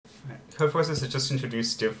Codeforces has just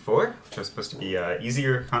introduced Div 4, which are supposed to be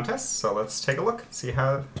easier contests, so let's take a look and see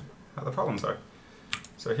how the problems are.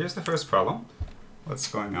 So here's the first problem. What's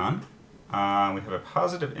going on? We have a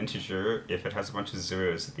positive integer if it has a bunch of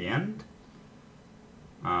zeros at the end.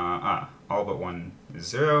 All but one is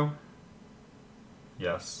 0.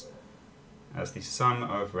 Yes. As the sum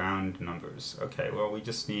of round numbers. Okay, well we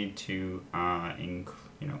just need to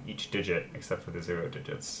each digit except for the 0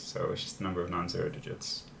 digits. So it's just the number of non-zero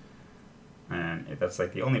digits. And that's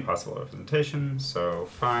like the only possible representation, so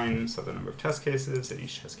fine. So the number of test cases at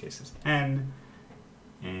each test case is n.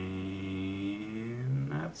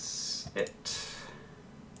 And that's it.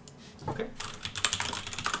 Okay.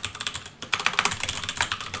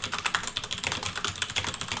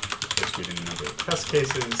 First read in the number of test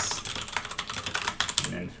cases.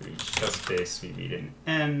 And then for each test case, we read in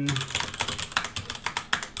n.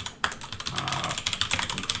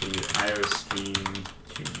 Include IO stream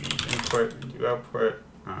to read input and do output.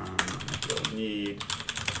 You'll need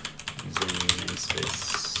using namespace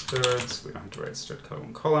studs. We don't have to write stud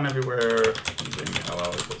colon everywhere. Using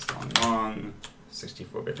LL equals long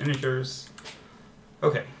 64-bit integers.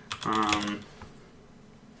 Okay.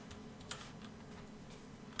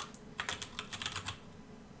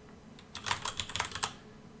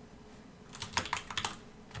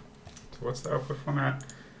 So what's the output format?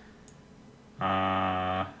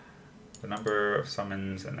 The number of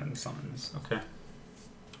summons and then the summons. Okay.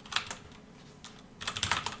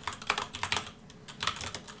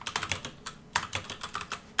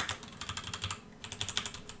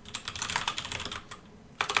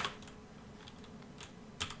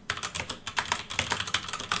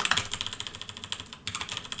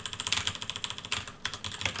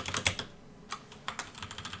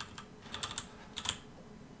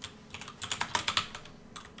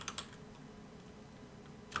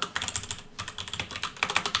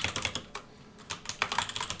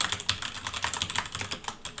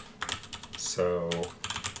 So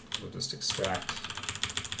we'll just extract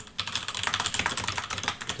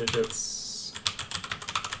digits.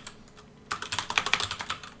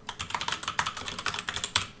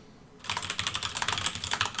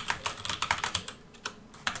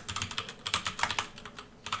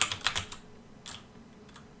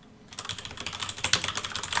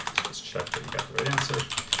 Just check that we got the right answer.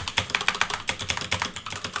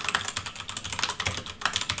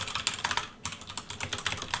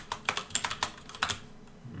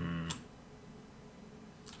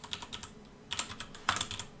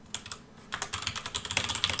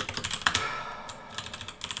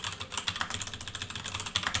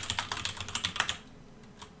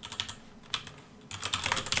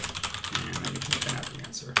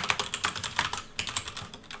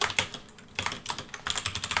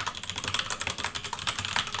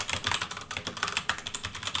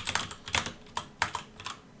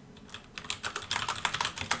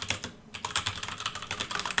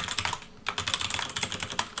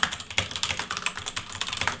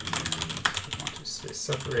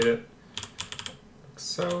 Separate it like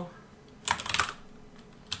so.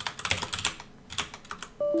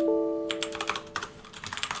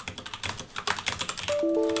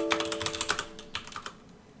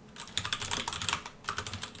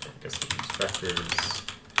 I guess we use vectors.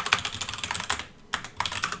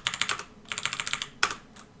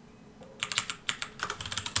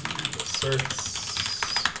 And asserts.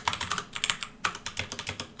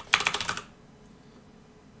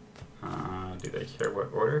 Do they care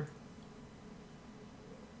what order?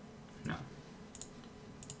 No.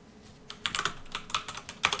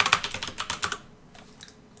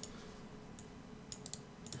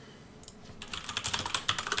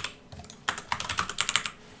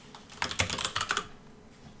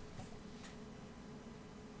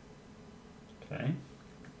 Okay.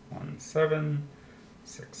 1, 7,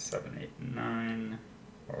 6, 7, 8, 9,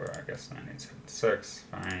 or I guess 9, 8, 7, 6.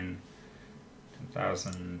 Fine.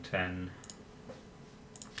 10,000, 10.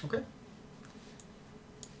 Okay.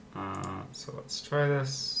 So let's try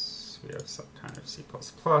this. We have some kind of C++,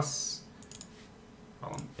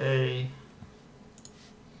 column A,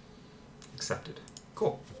 accepted.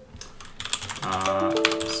 Cool.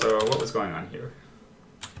 So what was going on here?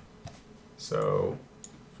 So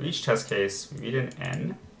for each test case, we read in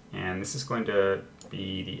n, and this is going to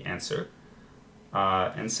be the answer.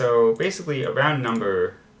 And so basically a round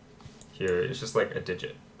number here is just like a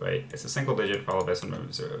digit, right? It's a single digit followed by some number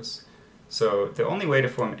of zeros. So the only way to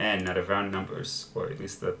form n out of round numbers, or at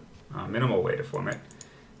least the minimal way to form it,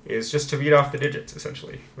 is just to read off the digits,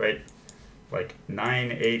 essentially, right? Like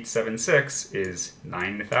 9876 is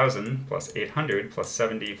 9,000 plus 800 plus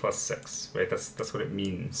 70 plus 6, right? That's what it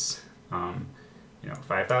means.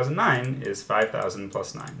 5009 is 5000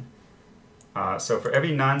 plus 9. So for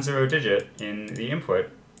every non-zero digit in the input,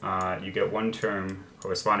 you get one term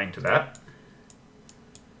corresponding to that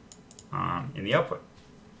in the output.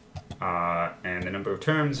 And the number of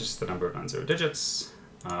terms is just the number of non-zero digits.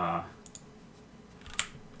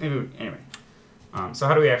 Anyway, so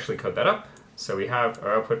how do we actually code that up? So we have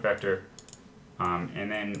our output vector,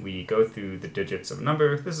 and then we go through the digits of a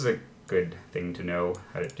number. This is a good thing to know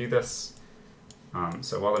how to do this.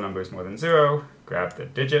 So while the number is more than 0, grab the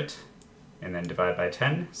digit, and then divide by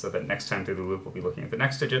 10, so that next time through the loop we'll be looking at the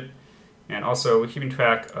next digit. And also we're keeping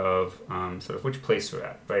track of sort of which place we're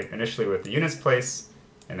at, right? Initially we're at the units place,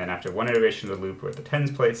 and then after one iteration of the loop we're at the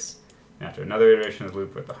tens place, and after another iteration of the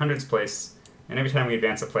loop we're at the hundreds place, and every time we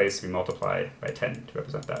advance a place we multiply by 10 to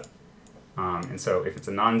represent that. And so if it's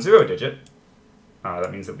a non-zero digit,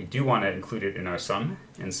 that means that we do want to include it in our sum,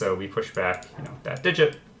 and so we push back that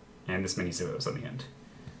digit and this many zeros on the end.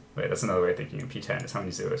 Right, that's another way of thinking of P10 is how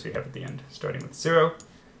many zeros we have at the end, starting with 0,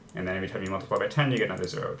 and then every time you multiply by 10 you get another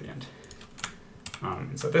 0 at the end.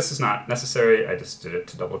 And so this is not necessary, I just did it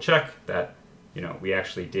to double check that we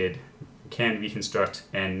actually can reconstruct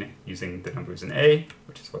n using the numbers in A,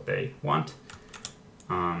 which is what they want.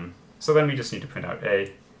 So then we just need to print out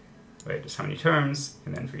A, right, just how many terms,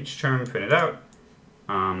 and then for each term print it out,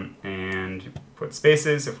 and put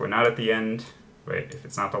spaces if we're not at the end, right, if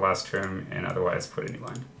it's not the last term, and otherwise put a new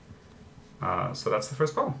line. So that's the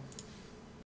first problem.